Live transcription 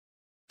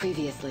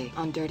Previously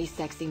on Dirty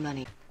Sexy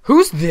Money.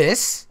 Who's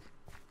this?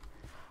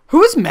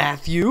 Who is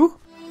Matthew?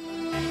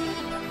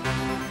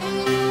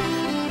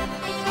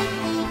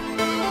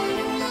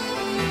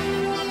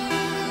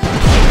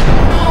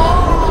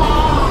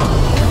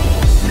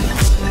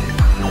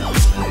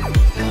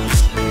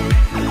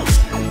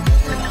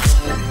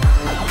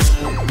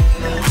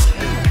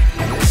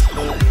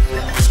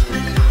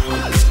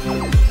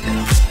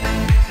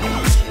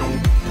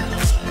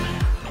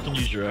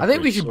 I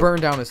think we should burn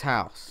down his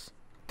house.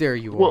 There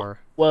you are.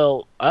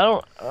 Well, I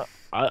don't.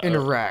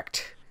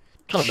 Interact.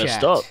 Kind of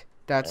messed up.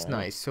 That's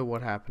nice. So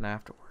what happened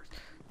afterwards?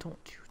 Don't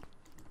you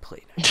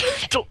play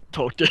nice. Don't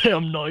talk to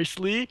him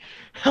nicely.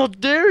 How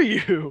dare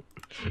you?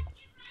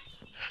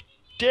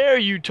 Dare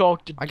you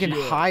talk to? I can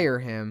hire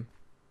him.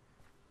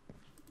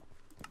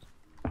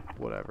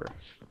 Whatever.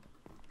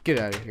 Get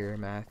out of here,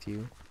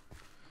 Matthew.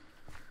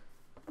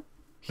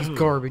 He's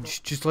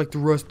garbage, just like the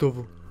rest of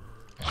them.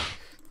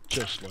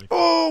 Just like.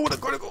 Oh, what a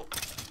critical!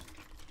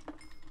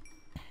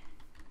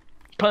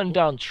 Cutting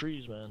down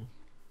trees, man.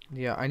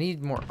 Yeah, I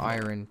need more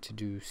iron to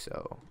do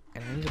so,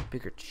 and I need a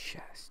bigger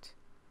chest.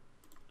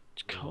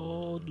 It's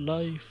called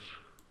life.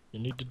 You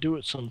need to do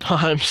it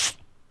sometimes.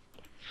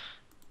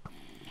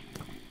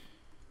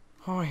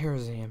 Oh, I hear a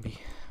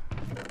zombie.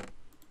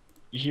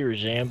 You hear a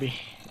zombie?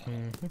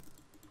 Mm-hmm.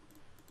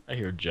 I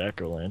hear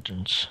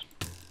jack-o'-lanterns.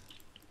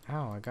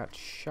 Ow, I got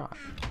shot.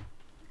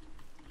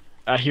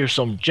 I hear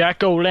some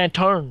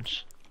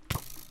jack-o'-lanterns.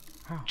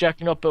 Ow.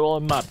 Jacking up all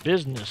in my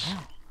business.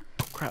 Ow.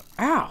 Oh, crap.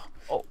 Ow!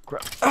 Oh,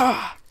 crap.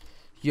 Ah!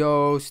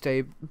 Yo,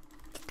 stay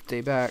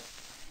back.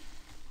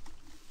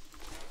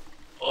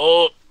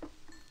 Oh!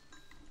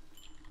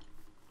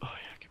 Oh,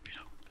 yeah, get beat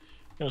up.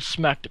 I'm gonna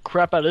smack the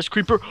crap out of this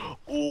creeper.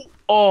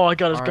 Oh, I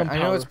got his gunpowder.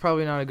 I know it's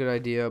probably not a good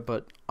idea,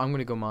 but I'm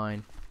gonna go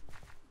mine.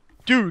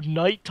 Dude,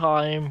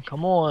 nighttime.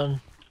 Come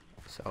on.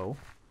 So?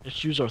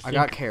 Let's use our I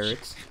got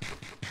carrots.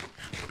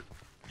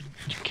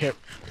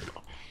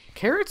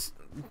 Carrots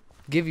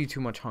give you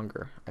too much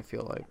hunger, I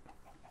feel like.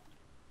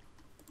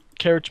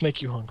 Carrots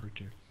make you hungry,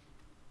 dude.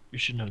 You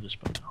should know this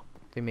by now.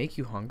 They make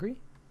you hungry?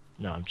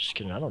 No, I'm just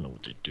kidding. I don't know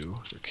what they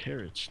do. They're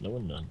carrots. No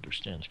one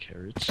understands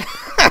carrots.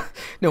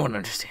 No one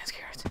understands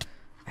carrots.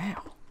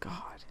 Ow,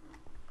 God.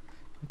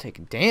 I'm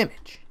taking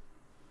damage.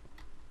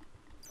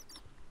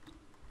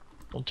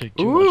 Don't take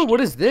too much. Ooh,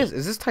 what is this?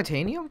 Is this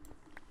titanium?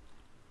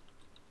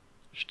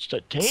 It's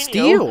titanium.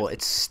 Steel.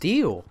 It's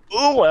steel.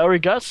 Oh, I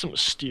already got some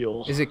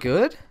steel. Is it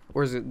good?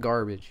 Or is it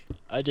garbage?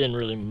 I didn't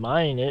really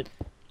mine it,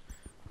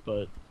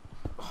 but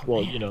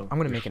well, man. you know. I'm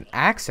gonna make an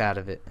axe out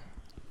of it.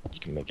 You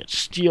can make a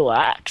steel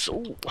axe.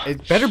 Ooh.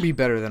 It better be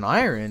better than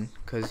iron,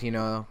 cause you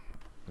know,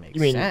 makes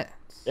sense.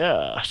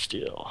 Yeah,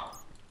 steel.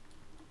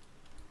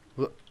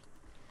 Look,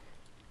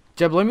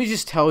 Jeb, let me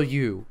just tell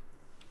you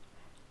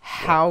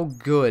how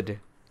good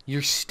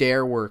your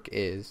stair work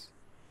is.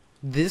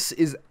 This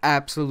is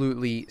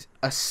absolutely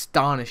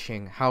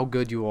astonishing how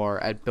good you are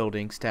at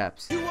building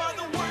steps. You are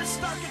the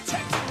worst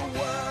architect in the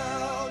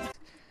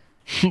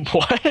world.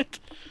 What?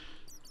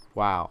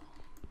 Wow.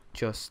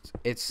 Just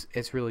it's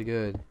really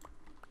good.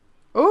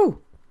 Oh!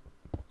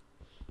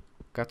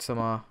 Got some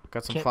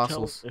Can't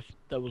fossils tell if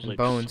that was and like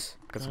bones.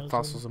 Got some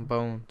fossils and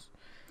bones.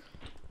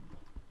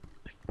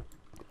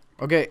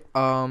 Okay,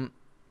 I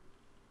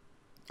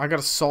got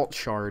a salt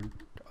shard.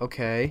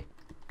 Okay.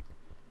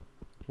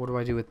 What do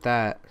I do with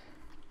that?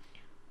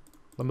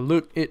 Let me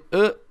look it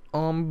up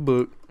on my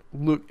book.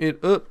 Look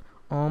it up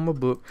on my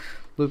book.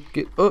 Look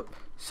it up.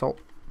 Salt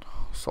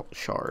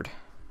shard.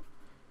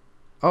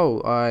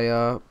 Oh,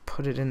 I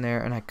put it in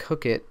there and I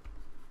cook it.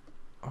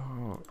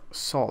 Oh,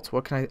 salt.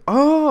 What can I?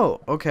 Oh,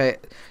 okay.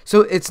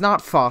 So it's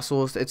not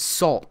fossils. It's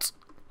salt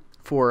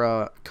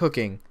for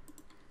cooking.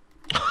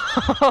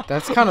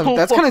 That's kind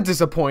of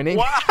disappointing.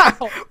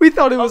 Wow. We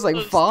thought it was like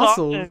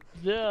fossils.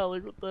 Yeah,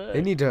 like what the heck?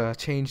 They need to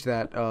change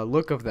that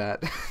look of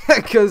that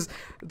because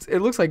it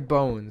looks like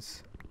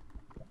bones.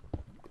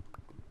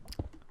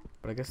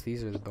 But I guess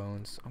these are the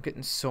bones. I'm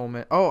getting so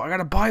many. Oh, I got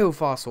a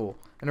biofossil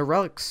and a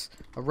relic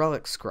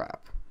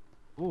scrap.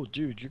 Oh,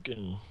 dude, you're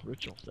getting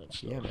rich off that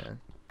stuff. Yeah, man.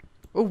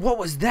 Oh, what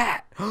was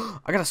that?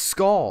 I got a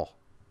skull.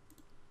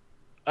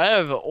 I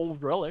have an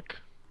old relic.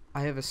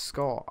 I have a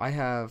skull. I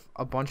have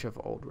a bunch of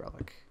old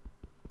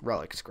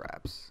relic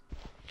scraps.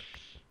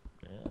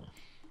 Yeah,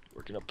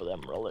 working up with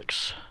them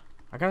relics.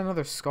 I got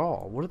another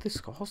skull. What do the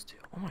skulls do?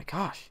 Oh my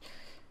gosh.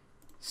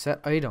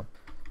 Set item.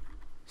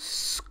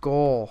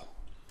 Skull.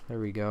 There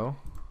we go.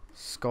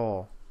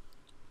 Skull.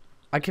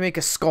 I can make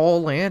a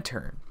skull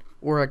lantern.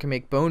 Or I can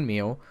make bone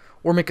meal.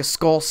 Or make a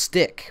skull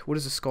stick. What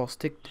does a skull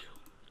stick do?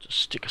 It's a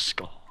stick of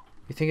skull.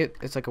 You think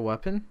it's like a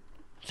weapon?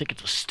 I think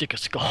it's a stick of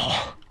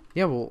skull.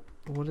 Yeah, well,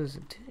 what does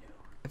it do?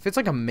 If it's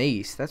like a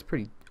mace, that's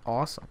pretty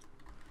awesome.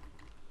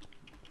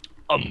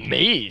 A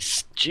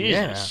mace?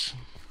 Jesus.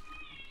 Yeah.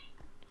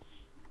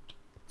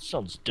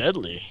 Sounds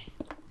deadly.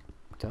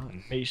 It does.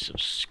 Mace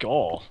of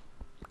skull.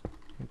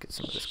 Get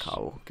some of this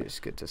cobble.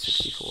 Just get to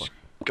 64.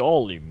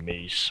 Scully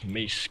mace.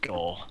 Mace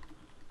skull.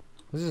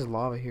 This is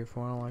lava here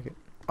for. I don't like it.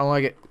 I don't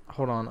like it.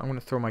 Hold on. I'm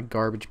gonna throw my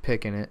garbage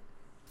pick in it.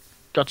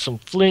 Got some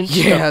flints.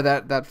 Yeah,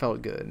 that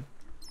felt good.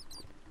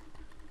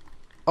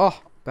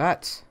 Oh,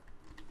 bats.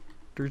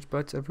 There's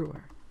bats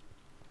everywhere.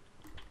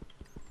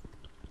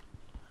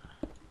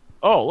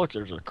 Oh, look,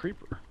 there's a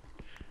creeper.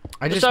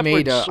 I This just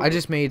made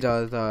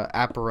apparate the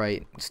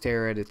apparite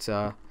stare at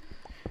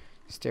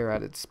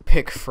its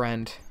pick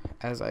friend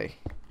as I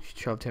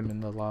shoved him in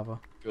the lava.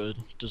 Good.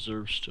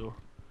 Deserves to.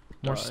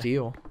 More die.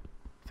 steel.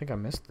 I think I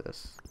missed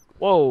this.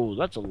 Whoa,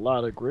 that's a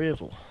lot of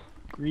gravel.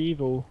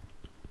 Gravel.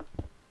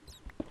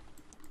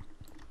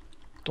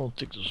 Don't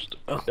think this is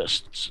the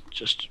best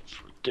suggestion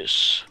for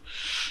this.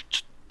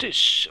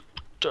 This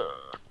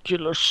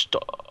particular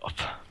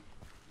stuff.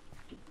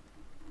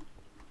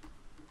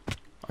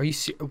 Are you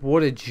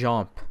what a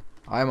jump,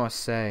 I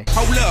must say.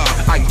 Hold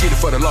up, I can get it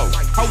for the low.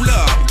 Hold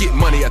up, get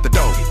money at the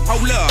door.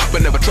 Hold up,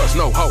 but never trust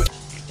no hoe.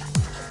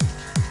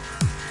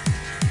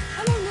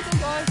 Hello, little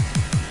boy.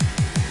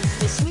 Is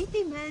the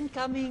sweetie man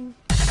coming?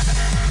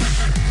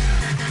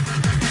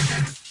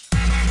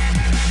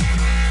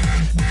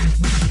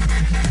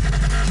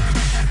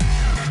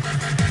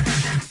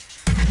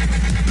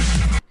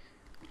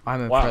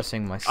 I'm Wow.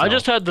 impressing myself. I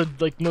just had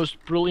the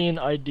most brilliant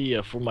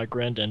idea for my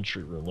grand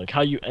entry room. Like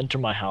how you enter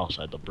my house,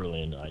 I had the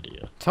brilliant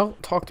idea.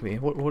 talk to me.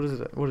 What is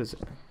it? What is it?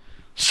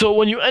 So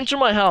when you enter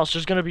my house,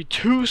 there's gonna be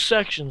two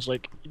sections.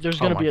 Like there's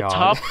gonna Oh be my a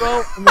God. top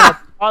row and then a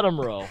bottom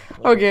row.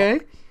 Like, Okay.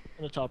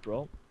 in the top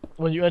row.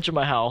 When you enter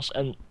my house,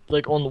 and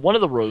like on one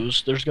of the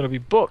rows, there's gonna be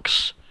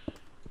books.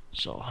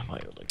 So I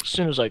might as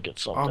soon as I get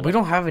something. Oh, we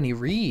don't have any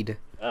reed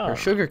Yeah. or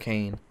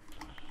sugarcane.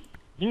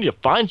 You need to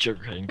find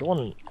sugarcane. Go on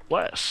a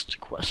quest. To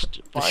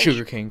The find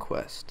sugarcane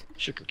quest,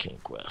 sugarcane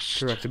quest.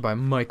 directed by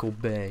Michael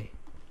Bay.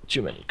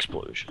 Too many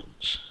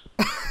explosions.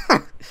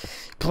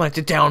 Plant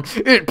it down,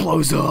 it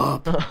blows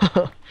up.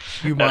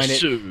 You mine it.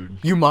 Soon.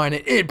 You mine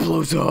it, it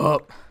blows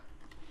up.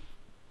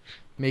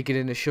 Make it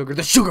into sugar,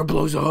 the sugar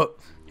blows up.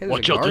 Hey, there's a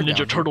Watch out, the guard Ninja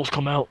down Turtles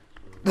come out.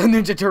 there. The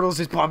Ninja Turtles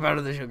just pop out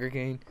of the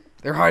sugarcane.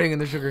 They're hiding in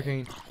the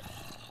sugarcane.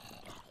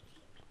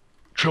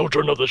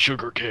 Children of the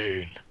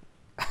sugarcane.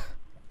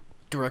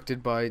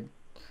 Directed by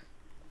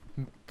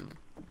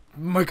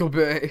Michael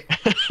Bay.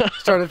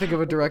 Trying to think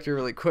of a director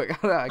really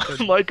quick. I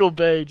couldn't. Michael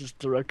Bay just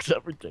directs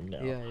everything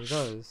now. Yeah, he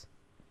does.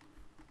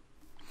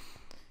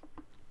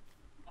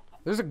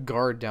 There's a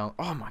guard down.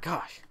 Oh my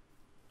gosh.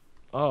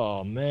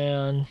 Oh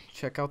man.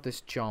 Check out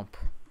this jump.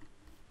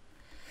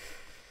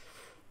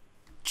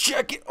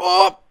 Check it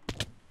up.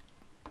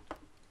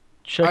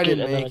 Check I it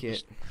didn't and then make I it.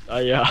 just-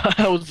 yeah,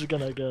 I was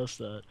gonna guess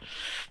that.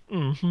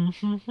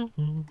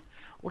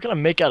 What can I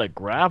make out of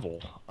gravel?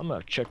 I'm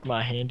gonna check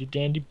my handy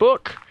dandy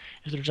book.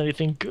 If there's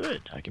anything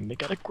good I can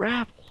make out of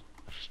gravel.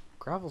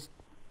 Gravel's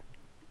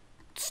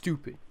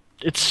stupid.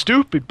 It's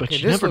stupid, but Okay,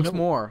 you this never looks know.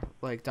 more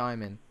like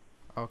diamond.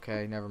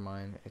 Okay, never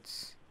mind.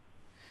 It's,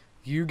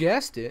 you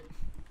guessed it,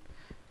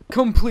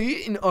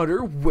 complete and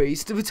utter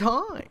waste of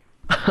time.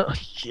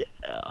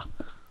 Yeah.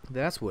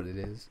 That's what it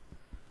is.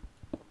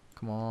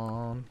 Come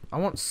on. I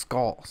want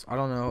skulls. I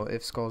don't know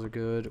if skulls are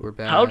good or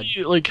bad. How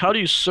do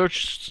you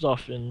search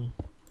stuff in?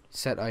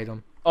 Set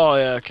item. Oh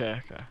yeah,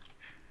 okay.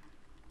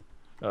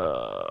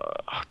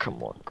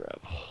 Come on,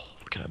 gravel.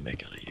 What can I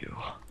make out of you?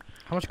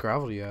 How much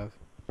gravel do you have?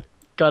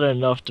 Got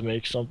enough to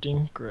make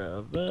something.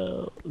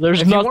 Gravel.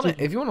 There's If you nothing. wanna,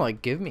 if you wanna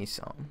like give me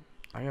some,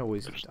 I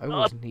always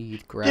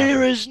need gravel.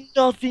 There is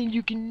nothing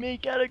you can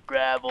make out of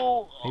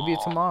gravel. Maybe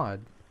it's a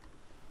mod.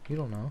 You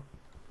don't know.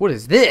 What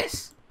is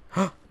this?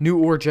 New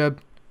ore,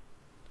 Jeb.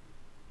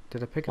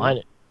 Did I pick it Mine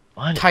up? it.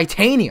 Mine it.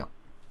 Titanium.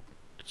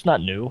 It's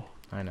not new.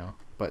 I know,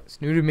 but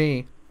it's new to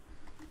me.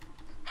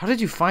 How did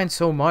you find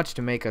so much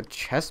to make a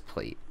chest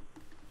plate?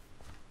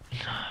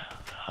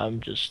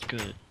 I'm just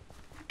good.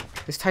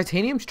 Is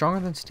titanium stronger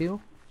than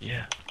steel?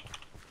 Yeah.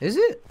 Is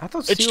it? I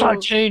thought It's steel.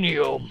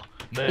 titanium,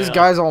 man. This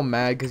guy's all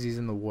mad because he's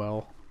in the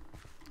well.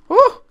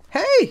 Oh,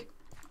 hey!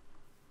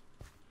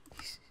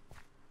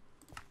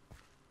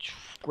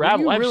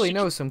 gravel. You I have really 60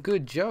 know some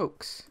good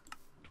jokes.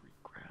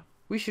 gravel.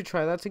 We should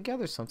try that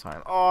together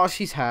sometime. Oh,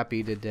 she's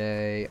happy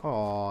today.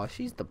 Oh,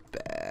 she's the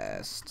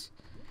best.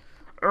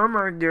 Oh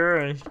my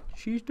gosh,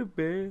 she's the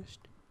best.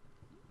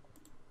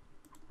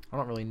 I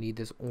don't really need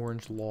this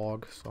orange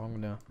log, so I'm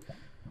gonna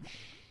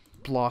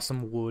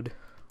blossom wood.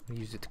 I'm gonna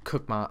use it to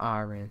cook my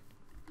iron.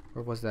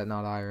 Or was that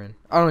not iron?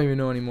 I don't even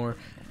know anymore.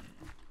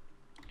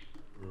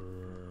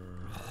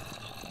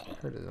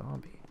 Heard a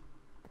zombie.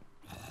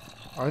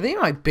 Are they in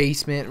my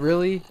basement,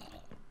 really?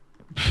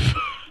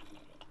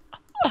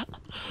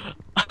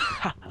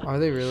 Are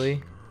they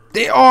really?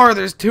 They are!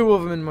 There's two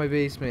of them in my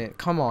basement.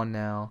 Come on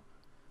now.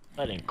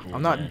 That ain't cool.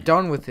 I'm not man.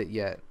 done with it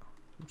yet.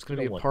 It's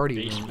gonna You be don't a want party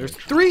room. basement There's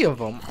intruders. 3 of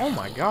them. Oh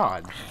my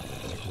god.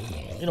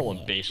 You don't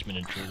want basement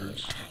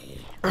intruders.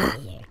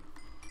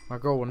 My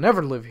girl will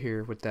never live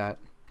here with that.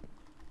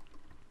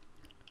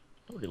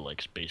 Nobody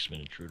likes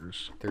basement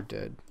intruders. They're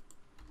dead.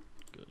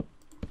 Good.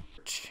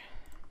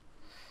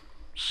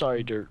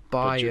 Sorry, dirt.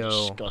 But you're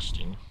Bio.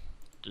 disgusting.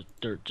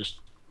 Dirt's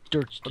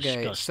Okay,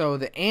 disgusting. so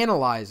the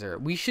analyzer.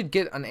 We should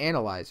get an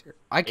analyzer.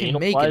 I can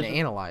make an Analyzer?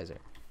 analyzer.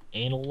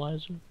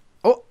 Analyzer?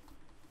 Oh,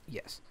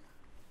 yes.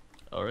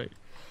 Alright.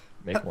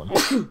 Make one.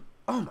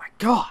 Oh my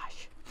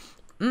gosh.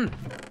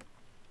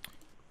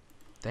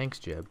 Thanks,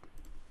 Jeb.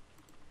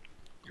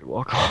 You're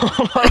welcome.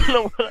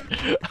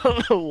 I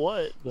don't know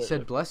what. You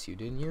said bless you,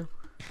 didn't you?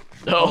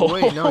 No. Oh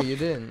wait, no, you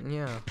didn't.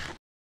 Yeah.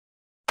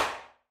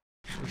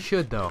 You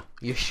should though.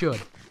 You should.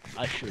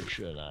 I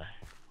should I?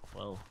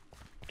 Well,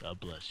 God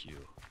bless you.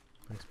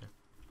 Thanks, man.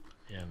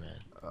 Yeah, man.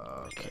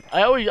 Okay.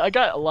 I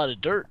got a lot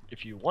of dirt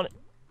if you want it.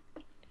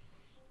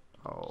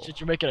 Oh. Since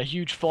you're making a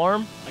huge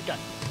farm, I got